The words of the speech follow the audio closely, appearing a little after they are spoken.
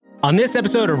On this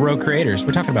episode of Rogue Creators,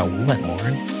 we're talking about what,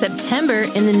 Lauren? September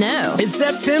in the know. It's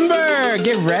September!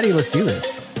 Get ready, let's do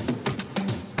this.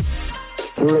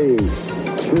 3,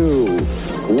 2,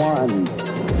 1, 0.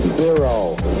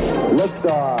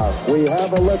 Liftoff. We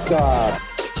have a liftoff.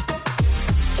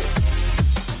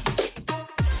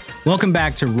 Welcome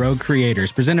back to Rogue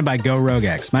Creators, presented by Go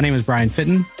RogueX. My name is Brian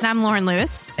Fitton. And I'm Lauren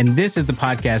Lewis. And this is the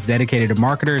podcast dedicated to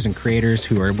marketers and creators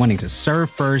who are wanting to serve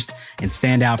first and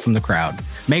stand out from the crowd.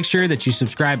 Make sure that you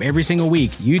subscribe every single week,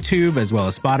 YouTube, as well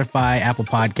as Spotify, Apple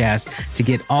Podcasts, to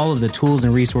get all of the tools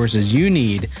and resources you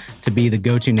need to be the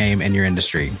go-to name in your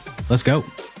industry. Let's go.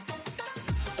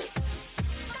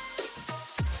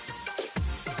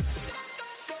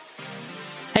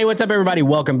 Hey, what's up, everybody?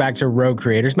 Welcome back to Rogue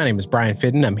Creators. My name is Brian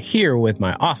Fitton. I'm here with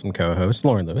my awesome co-host,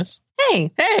 Lauren Lewis. Hey.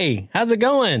 Hey, how's it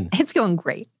going? It's going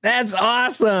great. That's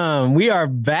awesome. We are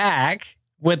back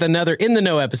with another In the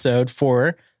Know episode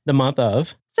for the month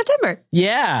of September.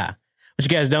 Yeah. What you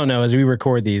guys don't know is we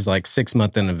record these like 6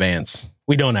 months in advance.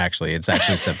 We don't actually. It's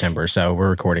actually September. So we're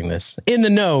recording this in the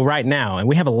know right now. And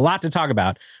we have a lot to talk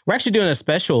about. We're actually doing a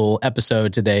special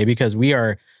episode today because we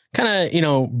are kind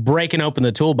of, breaking open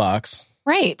the toolbox.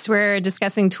 Right. We're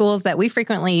discussing tools that we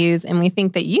frequently use, and we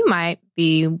think that you might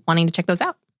be wanting to check those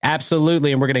out.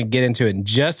 Absolutely. And we're going to get into it in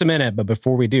just a minute. But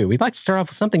before we do, we'd like to start off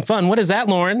with something fun. What is that,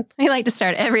 Lauren? We like to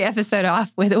start every episode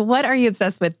off with, what are you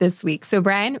obsessed with this week? So,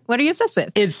 Brian, what are you obsessed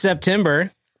with? It's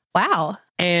September. Wow.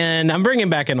 And I'm bringing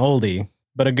back an oldie,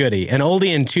 but a goodie. An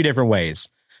oldie in two different ways.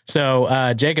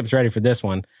 So Jacob's ready for this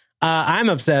one. I'm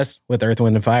obsessed with Earth,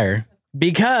 Wind, and Fire.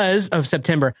 Because of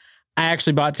September, I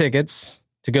actually bought tickets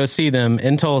to go see them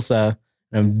in Tulsa.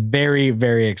 I'm very,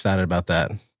 very excited about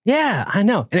that. Yeah, I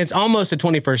know. And it's almost the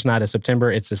 21st night of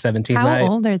September. It's the 17th night.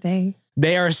 How old are they?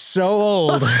 They are so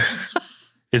old.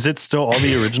 Is it still all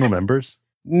the original members?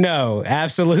 No,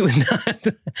 absolutely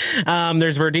not.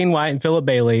 There's Verdine White and Philip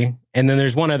Bailey. And then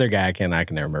there's one other guy. I can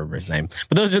never remember his name.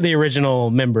 But those are the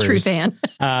original members. True fan.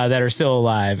 That are still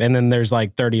alive. And then there's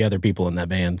like 30 other people in that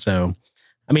band. So,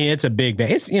 I mean, it's a big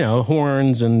band. It's,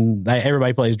 horns and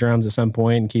everybody plays drums at some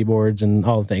point and keyboards and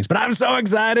all the things. But I'm so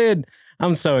excited.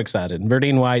 I'm so excited.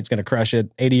 Verdine White's going to crush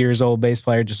it. 80 years old bass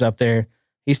player just up there.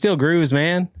 He still grooves,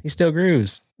 man. He still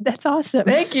grooves. That's awesome.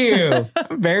 Thank you.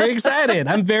 I'm very excited.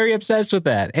 I'm very obsessed with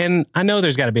that. And I know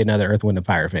there's got to be another Earth, Wind, and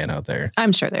Fire fan out there.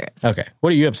 I'm sure there is. Okay.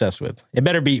 What are you obsessed with? It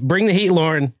better be Bring the Heat,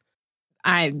 Lauren.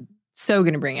 I'm so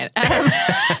going to bring it.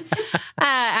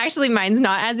 Actually, mine's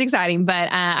not as exciting,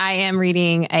 but I am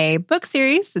reading a book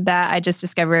series that I just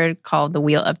discovered called The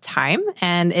Wheel of Time.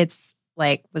 And it's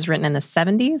was written in the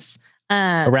 70s.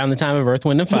 Around the time of Earth,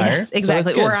 Wind, and Fire. Yes,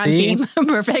 exactly. So we're on theme.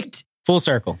 Perfect. Full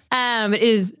circle. It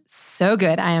is so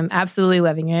good. I am absolutely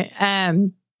loving it.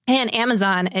 And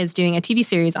Amazon is doing a TV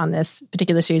series on this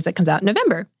particular series that comes out in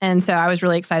November. And so I was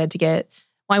really excited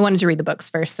I wanted to read the books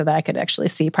first so that I could actually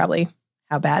see probably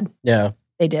how bad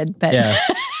they did. But yeah.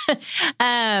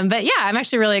 But yeah, I'm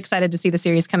actually really excited to see the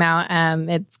series come out.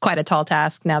 It's quite a tall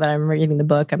task now that I'm reading the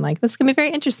book. I'm like, this is going to be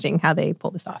very interesting how they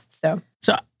pull this off. So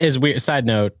as weird side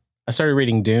note, I started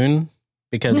reading Dune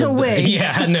because no way.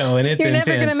 Yeah, I know. And it's You're intense.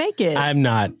 never going to make it. I'm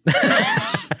not.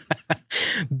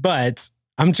 But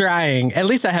I'm trying. At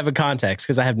least I have a context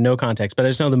because I have no context, but I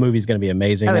just know the movie's going to be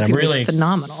amazing. Oh, and it's I'm really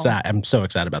phenomenal. I'm so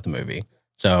excited about the movie.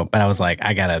 So, but I was like,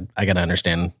 I gotta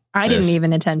understand. I didn't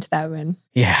even attempt that one.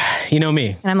 Yeah. You know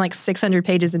me. And I'm like 600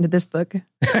 pages into this book.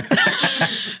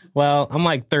 Well, I'm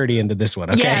like 30 into this one.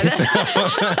 Okay. Yeah,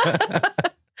 so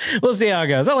we'll see how it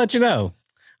goes. I'll let you know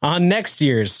on next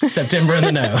year's September in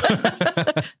the Know.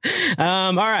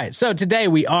 All right. So today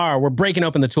we're breaking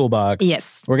open the toolbox.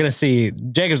 Yes. We're going to see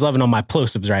Jacob's loving on my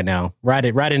plosives right now. Right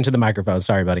into the microphone.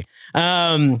 Sorry, buddy.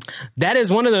 That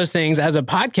is one of those things as a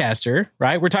podcaster,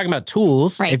 right? We're talking about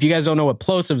tools. Right. If you guys don't know what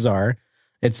plosives are,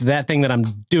 it's that thing that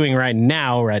I'm doing right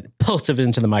now, right? Plosive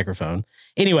into the microphone.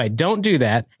 Anyway, don't do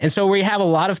that. And so we have a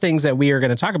lot of things that we are going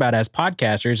to talk about as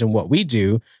podcasters and what we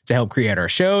do to help create our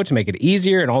show, to make it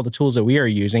easier, and all the tools that we are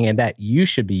using and that you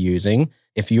should be using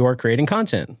if you are creating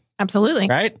content. Absolutely.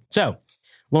 Right? So,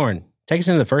 Lauren, take us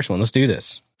into the first one. Let's do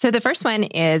this. So the first one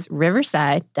is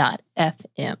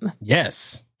Riverside.fm.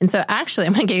 Yes. And so actually,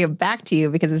 I'm going to give it back to you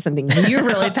because it's something you're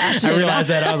really passionate I realized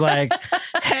about. that. I was like,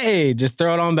 hey, just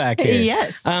throw it on back here.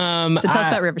 Yes. So tell us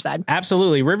about Riverside.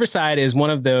 Absolutely. Riverside is one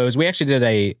of those. We actually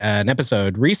did an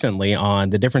episode recently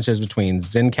on the differences between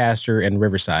Zencastr and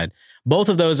Riverside. Both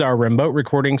of those are remote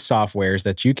recording softwares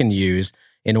that you can use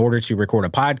in order to record a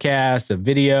podcast, a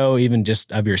video, even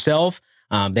just of yourself.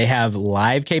 They have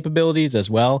live capabilities as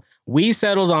well. We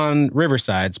settled on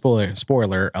Riverside.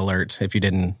 Spoiler alert if you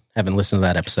haven't listened to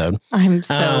that episode. I'm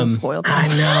so spoiled. I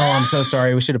know. I'm so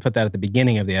sorry. We should have put that at the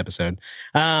beginning of the episode.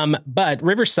 But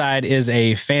Riverside is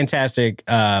a fantastic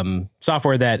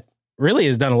software that really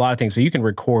has done a lot of things. So you can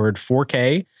record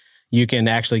 4K. You can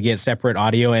actually get separate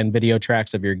audio and video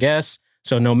tracks of your guests.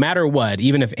 So no matter what,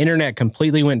 even if internet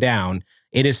completely went down,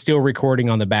 it is still recording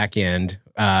on the back end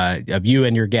of you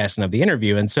and your guests and of the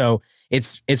interview. And so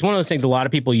it's one of those things. A lot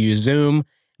of people use Zoom,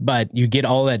 but you get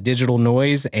all that digital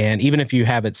noise. And even if you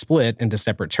have it split into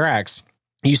separate tracks,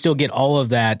 you still get all of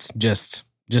that just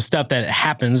stuff that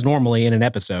happens normally in an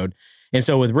episode. And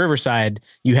so with Riverside,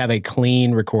 you have a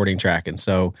clean recording track. And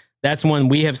so that's one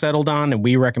we have settled on and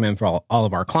we recommend for all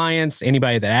of our clients.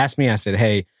 Anybody that asked me, I said,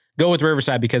 hey, go with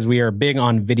Riverside because we are big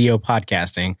on video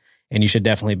podcasting. And you should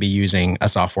definitely be using a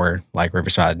software like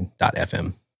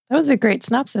Riverside.fm. That was a great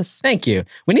synopsis. Thank you.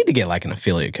 We need to get like an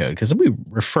affiliate code because we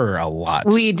refer a lot.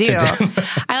 We do.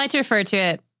 I like to refer to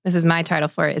it. This is my title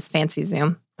for it. Is Fancy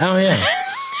Zoom. Oh, yeah.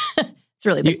 It's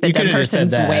really like the dumb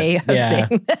person's way of saying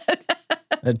that.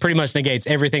 It pretty much negates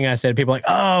everything I said. People are like,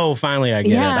 oh, finally I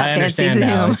get it. I understand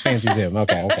now. It's Fancy Zoom.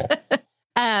 Okay.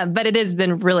 But it has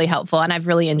been really helpful and I've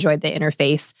really enjoyed the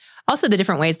interface. Also, the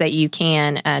different ways that you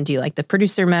can do like the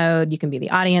producer mode, you can be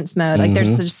the audience mode. Like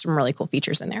there's just some really cool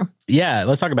features in there. Yeah,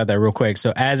 let's talk about that real quick.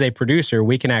 So as a producer,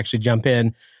 we can actually jump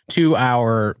in to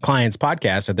our client's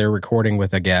podcast that they're recording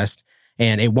with a guest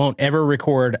and it won't ever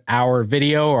record our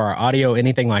video or our audio,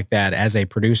 anything like that as a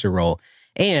producer role.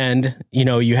 And,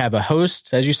 you have a host,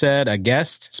 as you said, a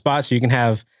guest spot. So you can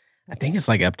have, I think it's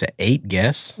like up to 8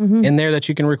 guests in there that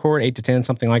you can record, 8 to 10,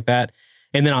 something like that.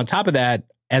 And then on top of that,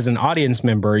 as an audience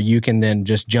member, you can then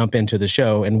just jump into the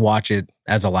show and watch it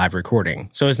as a live recording.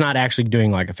 So it's not actually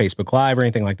doing like a Facebook Live or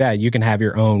anything like that. You can have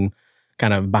your own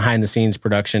kind of behind the scenes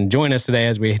production. Join us today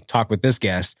as we talk with this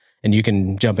guest and you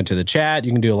can jump into the chat.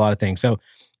 You can do a lot of things. So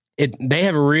they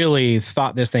have really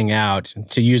thought this thing out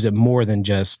to use it more than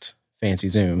just Fancy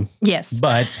Zoom. Yes.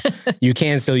 But you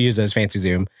can still use it as Fancy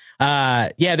Zoom.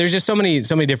 There's just so many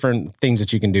different things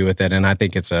that you can do with it. And I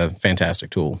think it's a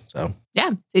fantastic tool. So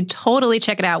totally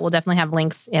check it out. We'll definitely have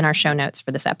links in our show notes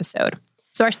for this episage.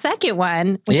 So our second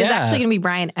one, which is actually going to be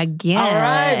Brian again. All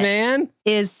right, man.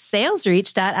 Is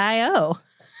SalesReach.io.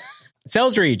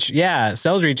 SalesReach. Yeah.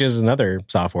 SalesReach is another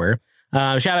software.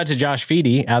 Shout out to Josh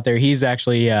Feedy out there. He's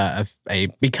actually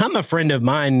become a friend of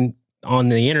mine on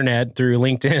the internet through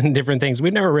LinkedIn, different things.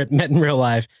 We've never met in real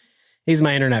life. He's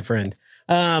my internet friend.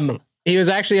 He was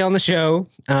actually on the show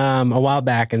a while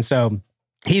back. And so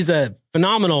he's a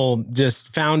phenomenal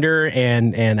just founder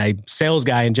and a sales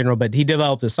guy in general, but he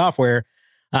developed a software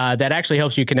that actually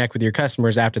helps you connect with your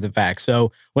customers after the fact.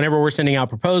 So whenever we're sending out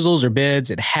proposals or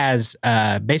bids, it has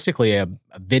basically a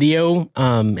video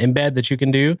embed that you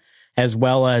can do, as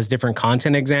well as different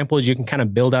content examples. You can kind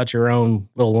of build out your own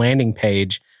little landing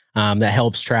page that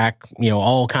helps track,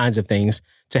 all kinds of things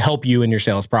to help you in your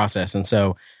sales process. And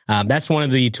so that's one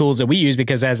of the tools that we use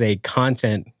because as a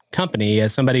content company,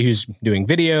 as somebody who's doing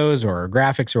videos or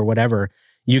graphics or whatever,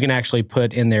 you can actually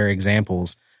put in their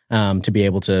examples to be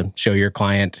able to show your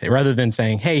client rather than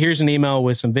saying, hey, here's an email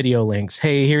with some video links.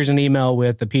 Hey, here's an email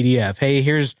with the PDF. Hey,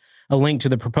 here's a link to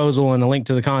the proposal and a link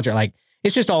to the contract. Like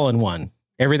it's just all in one.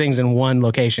 Everything's in one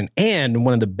location. And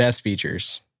one of the best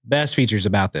features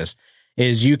about this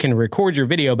is you can record your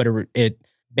video, but it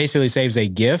basically saves a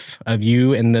GIF of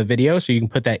you in the video. So you can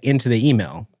put that into the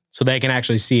email so they can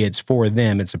actually see it's for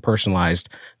them. It's a personalized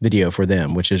video for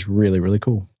them, which is really, really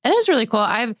cool. It is really cool.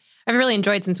 I've really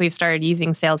enjoyed since we've started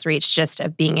using SalesReach just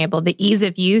of being able, the ease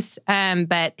of use.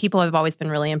 But people have always been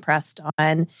really impressed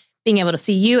on being able to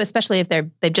see you, especially if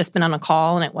they've just been on a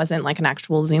call and it wasn't like an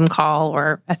actual Zoom call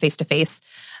or a face-to-face.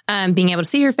 Being able to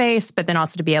see your face, but then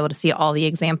also to be able to see all the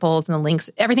examples and the links.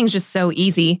 Everything's just so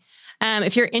easy.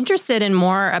 If you're interested in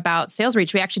more about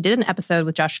SalesReach, we actually did an episode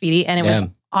with Josh Feedy and it was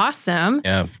awesome.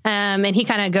 Yeah. And he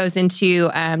kind of goes into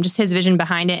just his vision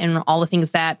behind it and all the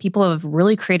things that people have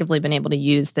really creatively been able to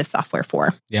use this software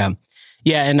for. Yeah.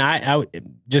 Yeah. And I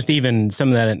just even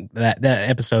some of that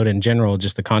episode in general,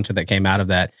 just the content that came out of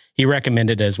that, he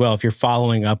recommended as well. If you're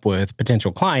following up with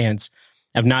potential clients,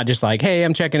 of not just like, hey,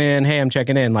 I'm checking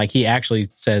in. Like he actually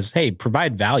says, hey,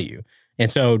 provide value. And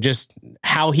so just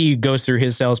how he goes through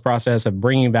his sales process of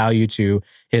bringing value to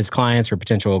his clients or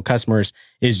potential customers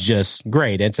is just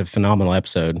great. It's a phenomenal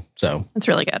episode. So it's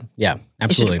really good. Yeah,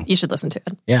 absolutely. You should listen to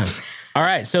it. Yeah. All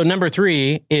right. So number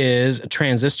 3 is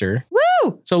Transistor.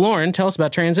 Woo! So Lauren, tell us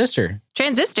about Transistor.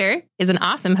 Transistor is an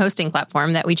awesome hosting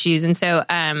platform that we choose. And so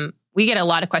we get a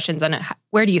lot of questions on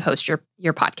where do you host your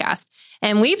podcast?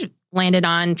 And we've landed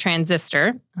on Transistor.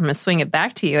 I'm going to swing it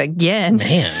back to you again.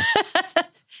 Man.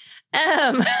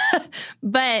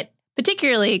 But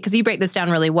particularly because you break this down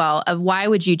really well of why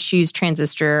would you choose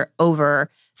Transistor over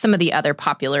some of the other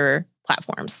popular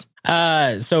platforms?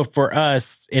 So for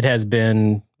us, it has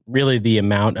been really the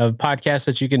amount of podcasts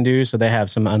that you can do. So they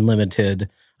have some unlimited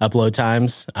upload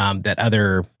times that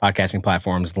other podcasting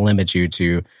platforms limit you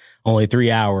to only 3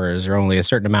 hours or only a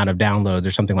certain amount of downloads or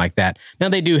something like that. Now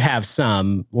they do have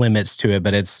some limits to it,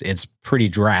 but it's pretty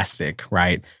drastic,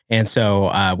 right? And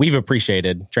so we've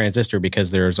appreciated Transistor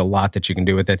because there's a lot that you can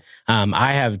do with it.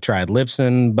 I have tried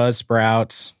Libsyn,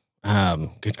 Buzzsprout,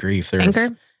 good grief.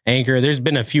 Anchor. There's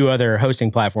been a few other hosting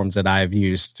platforms that I've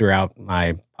used throughout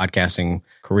my podcasting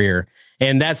career.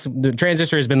 And the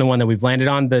Transistor has been the one that we've landed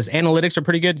on. The analytics are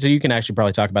pretty good, so you can actually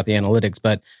probably talk about the analytics.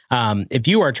 But if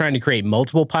you are trying to create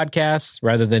multiple podcasts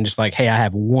rather than just like, hey, I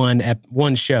have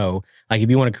one show, like if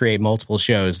you want to create multiple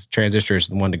shows, Transistor is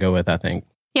the one to go with, I think.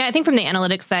 Yeah, I think from the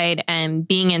analytics side and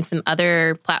being in some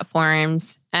other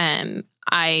platforms,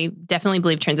 I definitely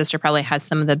believe Transistor probably has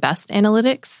some of the best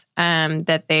analytics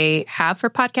that they have for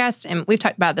podcasts. And we've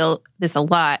talked about this a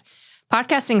lot.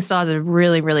 Podcasting still has a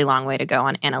really, really long way to go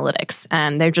on analytics.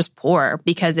 They're just poor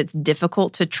because it's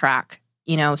difficult to track,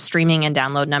 streaming and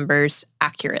download numbers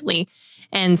accurately.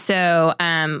 And so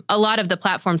a lot of the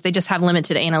platforms, they just have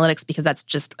limited analytics because that's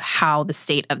just how the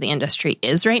state of the industry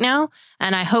is right now.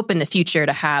 And I hope in the future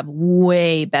to have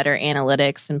way better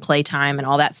analytics and playtime and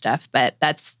all that stuff. But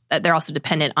they're also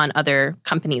dependent on other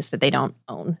companies that they don't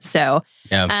own. So,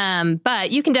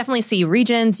 but you can definitely see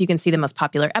regions. You can see the most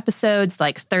popular episodes,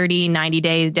 like 30,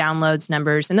 90-day downloads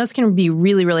numbers. And those can be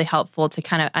really, really helpful to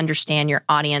kind of understand your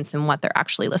audience and what they're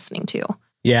actually listening to.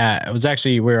 Yeah,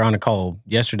 we were on a call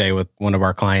yesterday with one of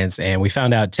our clients, and we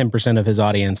found out 10% of his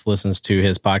audience listens to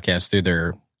his podcast through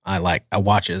their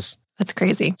watches. That's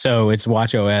crazy. So its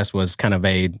WatchOS was kind of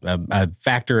a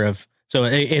factor of. So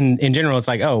in general, it's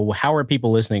like, oh, how are people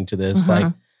listening to this? Mm-hmm.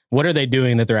 Like, what are they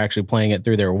doing that they're actually playing it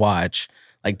through their watch?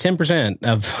 Like 10%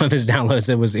 of his downloads.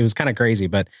 It was kind of crazy,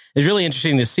 but it's really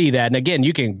interesting to see that. And again,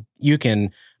 you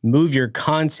can move your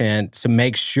content to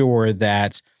make sure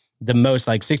that the most,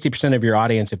 like 60% of your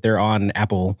audience, if they're on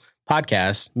Apple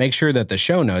Podcasts, make sure that the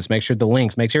show notes, make sure the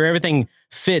links, make sure everything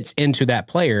fits into that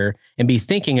player, and be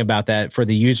thinking about that for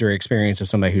the user experience of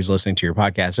somebody who's listening to your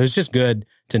podcast. So it's just good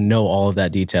to know all of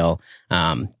that detail.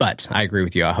 But I agree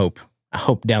with you. I hope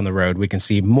down the road we can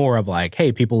see more of like,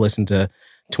 hey, people listen to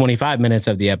 25 minutes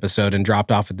of the episode and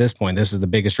dropped off at this point. This is the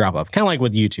biggest drop off. Kind of like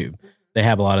with YouTube. They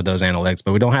have a lot of those analytics,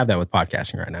 but we don't have that with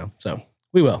podcasting right now. So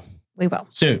we will. We will.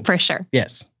 Soon. For sure.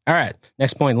 Yes. All right.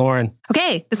 Next point, Lauren.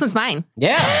 Okay. This one's mine.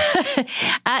 Yeah.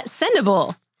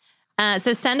 Sendable.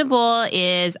 So Sendable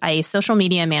is a social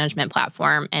media management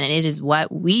platform, and it is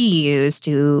what we use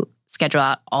to schedule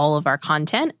out all of our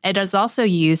content. It is also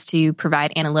used to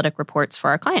provide analytic reports for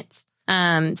our clients.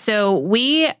 I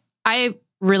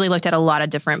really looked at a lot of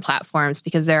different platforms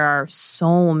because there are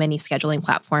so many scheduling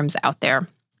platforms out there.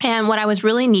 And what I was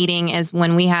really needing is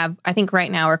when we have, I think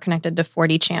right now we're connected to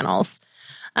 40 channels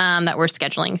that we're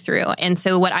scheduling through. And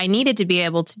so what I needed to be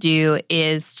able to do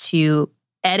is to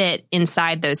edit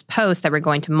inside those posts that were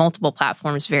going to multiple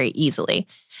platforms very easily.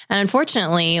 And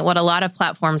unfortunately, what a lot of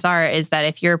platforms is that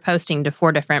if you're posting to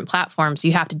 4 different platforms,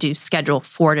 you have to schedule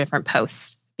 4 different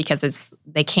posts because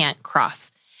they can't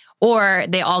cross. Or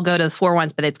they all go to the 4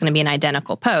 ones, but it's going to be an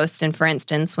identical post. And for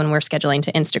instance, when we're scheduling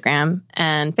to Instagram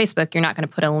and Facebook, you're not going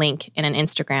to put a link in an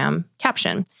Instagram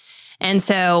caption. And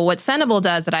so what Sendable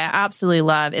does that I absolutely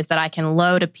love is that I can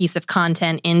load a piece of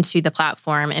content into the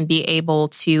platform and be able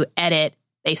to edit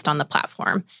based on the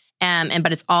platform.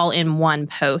 But it's all in one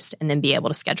post and then be able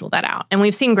to schedule that out. And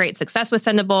we've seen great success with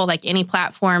Sendable, like any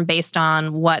platform based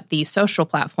on what the social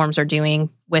platforms are doing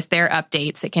with their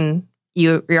updates.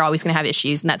 You're always going to have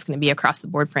issues, and that's going to be across the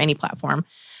board for any platform.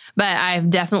 But I've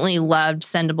definitely loved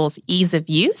Sendable's ease of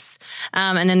use.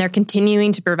 And then they're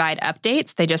continuing to provide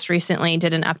updates. They just recently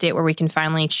did an update where we can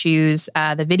finally choose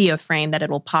the video frame that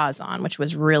it'll pause on, which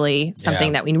was really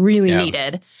something that we really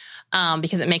needed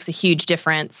because it makes a huge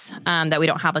difference that we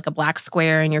don't have like a black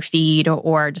square in your feed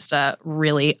or just a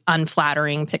really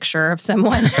unflattering picture of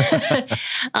someone.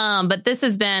 But this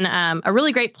has been a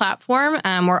really great platform.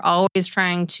 We're always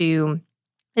trying to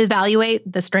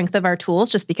evaluate the strength of our tools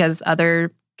just because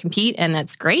other compete, and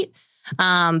that's great.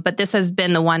 But this has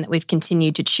been the one that we've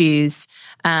continued to choose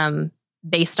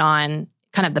based on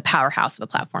kind of the powerhouse of a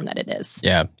platform that it is.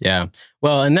 Yeah.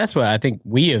 Well, and that's what I think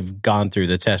we have gone through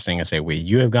the testing. I say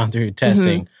you have gone through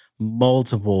testing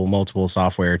multiple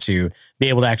software to be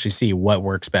able to actually see what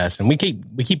works best. And we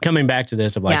keep coming back to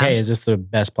this of like, hey, is this the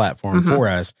best platform for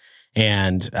us?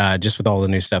 And just with all the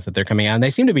new stuff that they're coming out, and they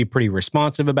seem to be pretty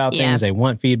responsive about things. They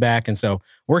want feedback. And so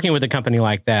working with a company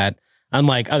like that,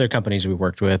 unlike other companies we've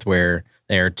worked with where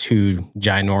they are too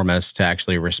ginormous to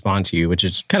actually respond to you, which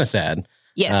is kind of sad.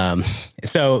 Yes.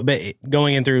 But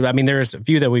going in through, I mean, there's a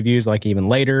few that we've used like even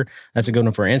later. That's a good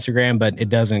one for Instagram, but it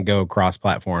doesn't go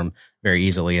cross-platform very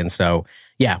easily. And so,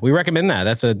 yeah, we recommend that.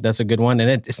 That's a good one. And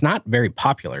it's not very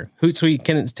popular. Hootsuite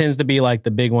tends to be like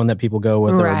the big one that people go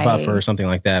with, or Buffer or something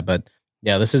like that. But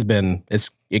yeah, this has been,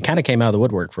 it kind of came out of the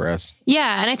woodwork for us.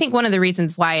 Yeah. And I think one of the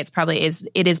reasons why it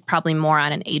is probably more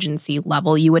on an agency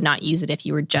level. You would not use it if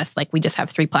you were just like, we just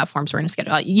have 3 platforms we're going to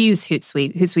schedule. Use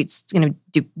Hootsuite. Hootsuite's going to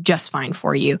do just fine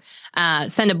for you.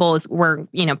 Sendable we're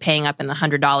paying up in the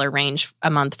 $100 range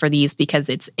a month for these because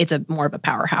it's a more of a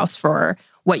powerhouse for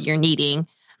what you're needing.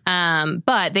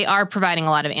 But they are providing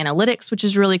a lot of analytics, which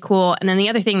is really cool. And then the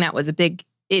other thing that was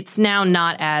it's now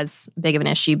not as big of an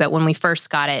issue, but when we first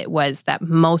got it was that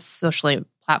most social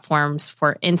platforms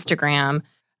for Instagram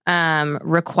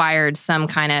required some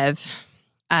kind of,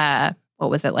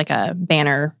 like a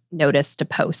banner notice to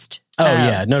post.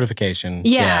 Notification.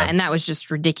 Yeah, and that was just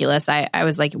ridiculous. I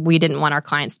was like, we didn't want our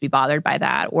clients to be bothered by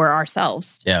that or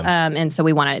ourselves. Yeah. And so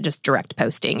we wanted just direct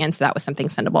posting. And so that was something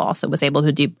Sendable also was able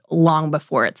to do long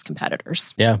before its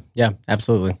competitors. Yeah,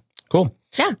 absolutely. Cool.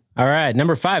 Yeah. All right.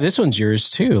 Number 5. This one's yours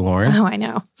too, Lauren. Oh, I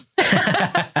know.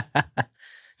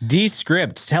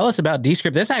 Descript. Tell us about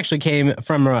Descript. This actually came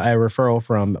from a referral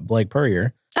from Blake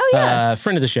Purrier. Oh, yeah.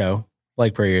 Friend of the show,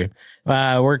 Blake Purrier.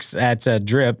 Works at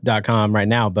drip.com right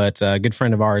now, but a good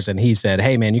friend of ours. And he said,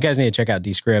 hey, man, you guys need to check out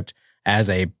Descript as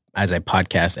a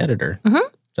podcast editor. Mm-hmm.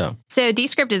 So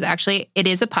Descript is it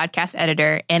is a podcast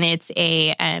editor, and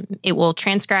it will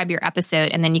transcribe your episode,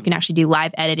 and then you can actually do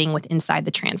live editing inside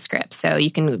the transcript. So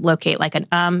you can locate like an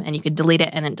and you could delete it,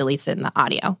 and it deletes it in the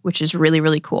audio, which is really,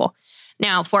 really cool.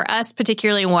 Now, for us,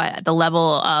 particularly what the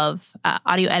level of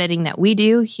audio editing that we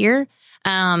do here,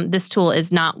 this tool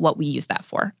is not what we use that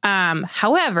for.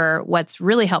 However, what's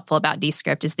really helpful about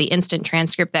Descript is the instant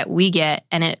transcript that we get,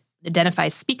 and it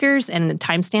identifies speakers and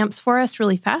timestamps for us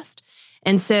really fast.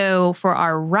 And so for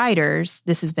our writers,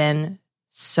 this has been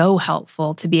so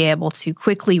helpful to be able to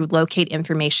quickly locate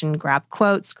information, grab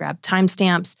quotes, grab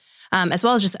timestamps, as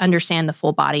well as just understand the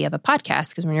full body of a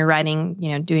podcast. Because when you're writing,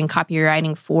 doing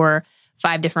copywriting for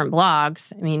 5 different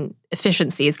blogs, I mean,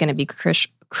 efficiency is going to be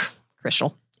crucial.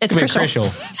 It's crucial.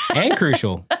 And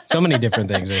crucial. So many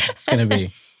different things it's going to be.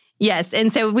 Yes.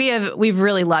 And so we've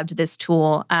really loved this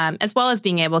tool, as well as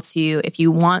being able to, if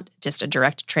you want just a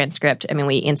direct transcript, I mean,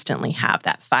 we instantly have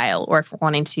that file. Or if we're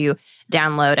wanting to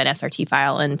download an SRT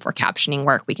file and for captioning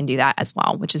work, we can do that as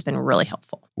well, which has been really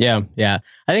helpful. Yeah.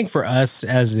 I think for us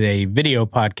as a video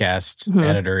podcast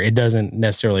editor, it doesn't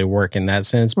necessarily work in that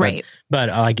sense. But, right. But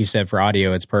like you said, for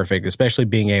audio, it's perfect, especially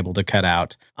being able to cut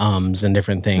out ums and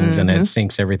different things, and it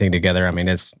syncs everything together. I mean,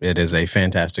 it is a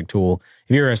fantastic tool.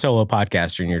 If you're a solo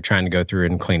podcaster and you're trying to go through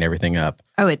it and clean everything up,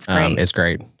 it's great. It's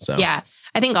great. So yeah.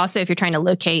 I think also if you're trying to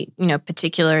locate,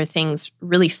 particular things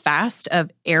really fast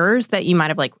of errors that you might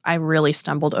have I really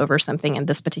stumbled over something in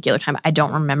this particular time, I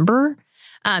don't remember.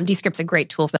 Descript's a great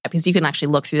tool for that because you can actually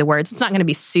look through the words. It's not going to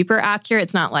be super accurate.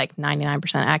 It's not like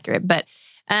 99% accurate, but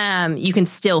you can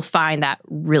still find that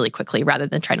really quickly rather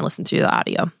than trying to listen through the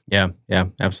audio. Yeah,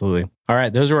 absolutely. All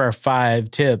right, those were our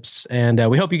 5 tips, and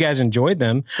we hope you guys enjoed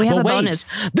them. We have a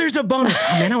bonus. There's a bonus.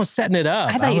 Oh, man, I was setting it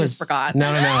up. I thought you just forgot. No.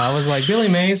 I was like, Billy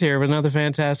Mays here with another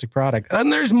fantastic product.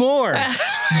 And there's more.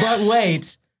 But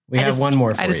wait, we have one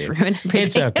more for you. I just ruined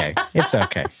everything. It's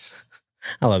okay.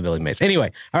 I love Billy Mays.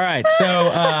 Anyway, all right.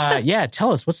 So,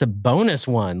 tell us, what's the bonus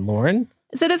one, Lauren?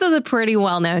 So this was a pretty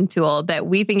well-known tool, but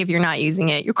we think if you're not using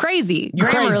it, you're crazy.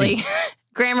 Grammarly.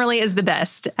 Grammarly is the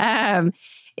best.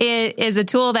 It is a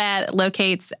tool that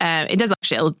locates, it does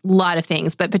actually a lot of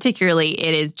things, but particularly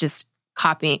it is just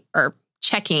copying or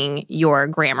checking your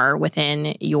grammar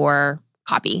within your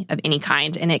copy of any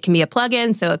kind. And it can be a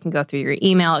plugin, so it can go through your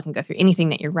email, it can go through anything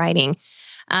that you're writing.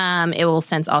 It will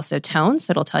sense also tone,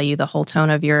 so it'll tell you the whole tone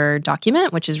of your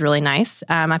document, which is really nice.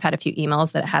 I've had a few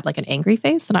emails that had like an angry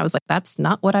face, and I was like, that's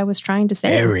not what I was trying to say.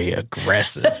 Very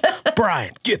aggressive.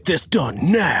 Brian, get this done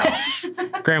now.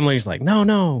 Grammarly's like,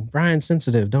 no, Brian's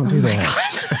sensitive. Don't do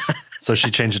that. So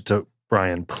she changed it to,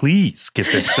 Brian, please get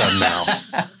this done now.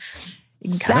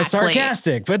 Exactly. Kind of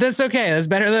sarcastic, but that's okay. That's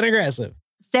better than aggressive.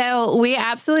 So we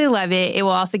absolutely love it. It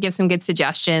will also give some good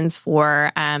suggestions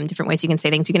for different ways you can say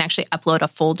things. You can actually upload a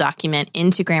full document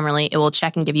into Grammarly. It will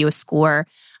check and give you a score.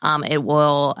 It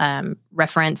will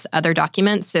reference other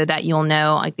documents so that you'll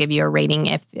know, I'll give you a rating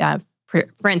if,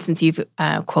 for instance, you've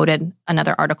quoted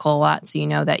another article a lot, so you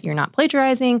know that you're not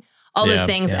plagiarizing. all Yeah, those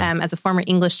things. yeah. As a former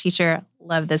English teacher,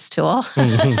 love this tool.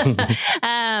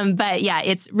 But yeah,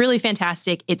 it's really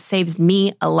fantastic. It saves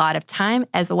me a lot of time,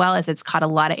 as well as it's caught a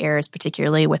lot of errors,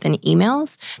 particularly within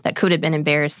emails that could have been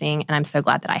embarrassing. And I'm so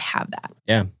glad that I have that.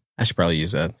 Yeah, I should probably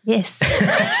use that. Yes.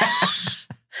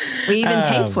 We even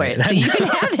paid for it, so you can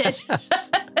have it.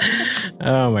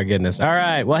 Oh my goodness. All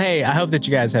right. Well, hey, I hope that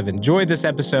you guys have enjoyed this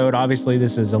episode. Obviously,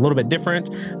 this is a little bit different.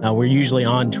 We're usually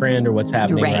on trend or what's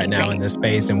happening right now in this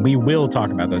space, and we will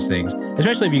talk about those things,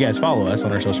 especially if you guys follow us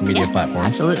on our social media platforms.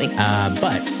 Absolutely.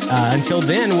 But until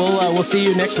then, we'll see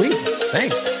you next week.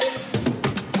 Thanks.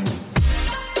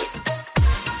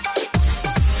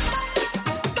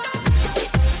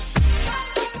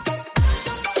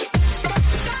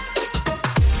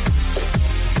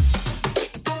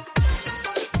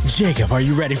 Jacob, are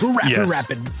you ready for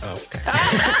rapid? Oh, okay.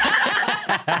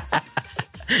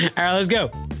 All right, let's go.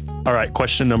 All right,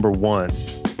 question number 1.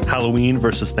 Halloween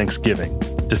versus Thanksgiving.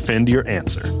 Defend your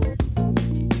answer. All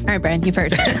right, Brian, you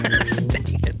first.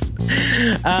 Dang it.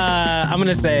 I'm going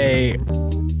to say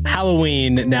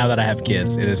Halloween, now that I have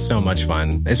kids. It is so much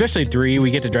fun. Especially 3. We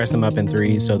get to dress them up in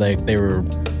 3. So they were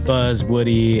Buzz,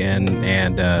 Woody, and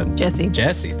Jesse.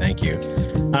 Jesse, thank you.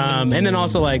 And then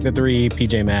also like the 3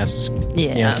 PJ Masks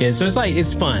kids. So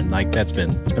it's fun. Like it's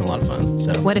been a lot of fun.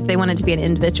 So What if they wanted to be an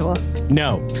individual?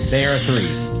 no, they are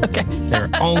 3s. Okay. They're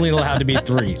only allowed to be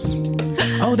 3s.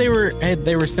 Oh, they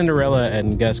were Cinderella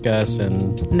and Gus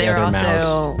and They the were other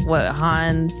also mouse.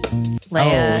 Hans,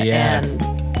 Leia, and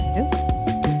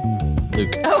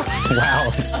Luke. Oh.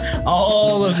 Wow.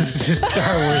 All of the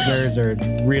Star Wars nerds are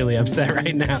really upset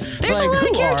right now. there's a lot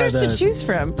of characters to choose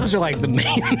from. Those are like the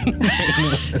main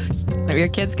ones. Maybe your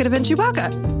kids could have been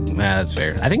Chewbacca. Nah, that's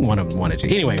fair. I think one of them wanted to.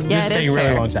 Anyway, this is it taking is a really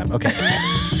fair. long time. Okay.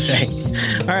 Dang.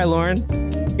 All right, Lauren.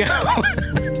 Go.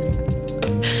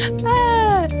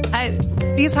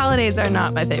 These holidays are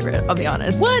not my favorite, I'll be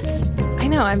honest. What? I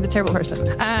know, I'm a terrible person.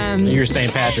 You're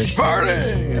St. Patrick's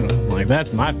party. Like,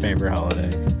 that's my favorite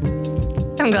holiday.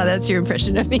 I'm glad that's your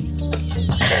impression of me.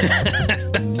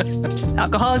 Just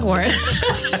alcoholic Warren.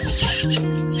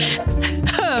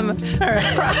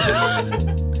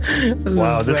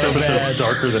 Wow, this so episode's bad.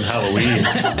 darker than Halloween.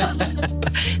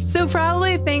 So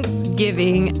probably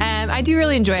Thanksgiving. I do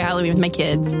really enjoy Halloween with my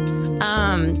kids.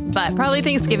 But probably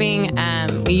Thanksgiving,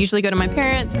 we usually go to my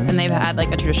parents, and they've had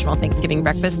like a traditional Thanksgiving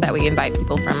breakfast that we invite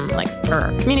people from like our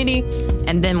community.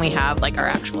 And then we have like our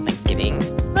actual Thanksgiving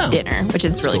dinner, which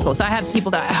is really cool. So I have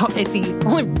people that I see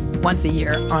only once a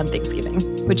year on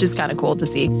Thanksgiving, which is kind of cool to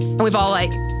see. And we've all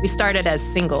we started as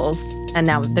singles, and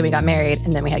then we got married,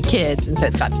 and then we had kids. And so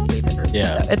it's gotten way bigger.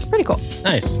 Yeah. So it's pretty cool.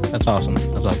 Nice. That's awesome.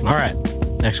 All right.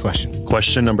 Next question.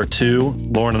 Question number 2.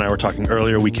 Lauren and I were talking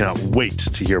earlier. We cannot wait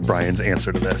to hear Brian's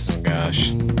answer to this.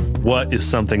 Gosh. What is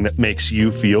something that makes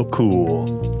you feel cool?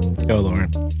 Go,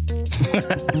 Lauren.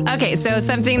 Okay, so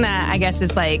something that I guess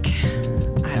is like,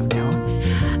 I don't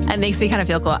know, it makes me kind of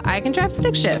feel cool. I can drive a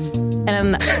stick shift.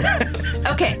 And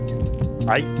okay,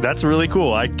 That's really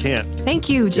cool. I can't. thank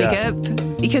you,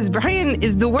 Jacob, because Brian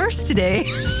is the worst today.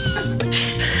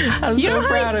 I'm You so know how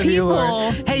proud of you, people-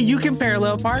 Lauren. Hey, you can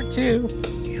parallel park too.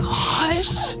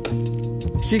 Gosh.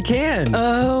 She can.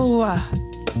 Oh.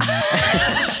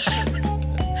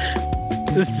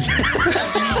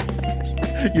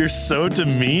 You're so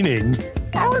demeaning.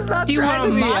 I was not Do you want to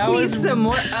mock me some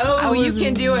more? I Oh, you was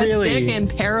can do a really- stick and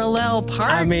parallel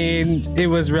park? I mean, it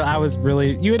was real. I was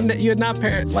really. You had not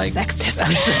like Sexist.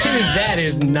 that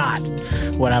is not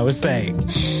what I was saying.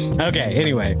 Okay.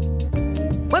 Anyway,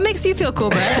 What makes you feel cool,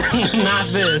 Brian?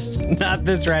 not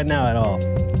this right now at all.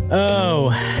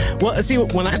 Oh, well. See,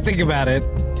 when I think about it,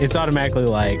 it's automatically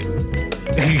like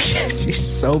she's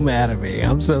so mad at me.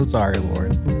 I'm so sorry,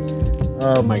 Lauren.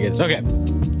 Oh my goodness. Okay.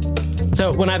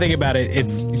 So when I think about it,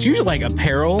 it's usually like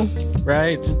apparel,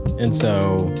 right? And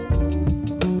so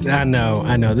I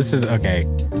know this is okay.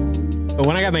 But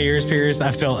when I got my ears pierced,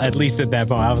 I felt, at least at that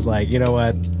point, I was like, you know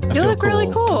what? I feel look really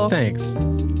cool. Thanks,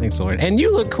 Lauren. And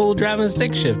you look cool driving a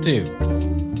stick shift too.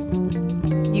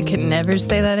 You can never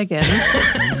say that again.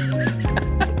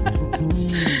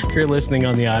 If you're listening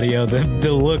on the audio,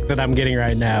 the look that I'm getting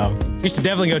right now, you should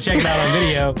definitely go check it out on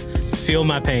video. Feel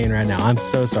my pain right now. I'm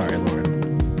so sorry, Lauren.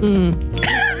 And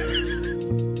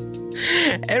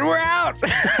we're out.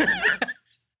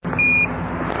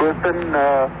 Listen,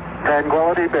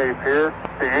 Tranquility Base here.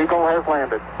 The Eagle has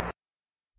landed.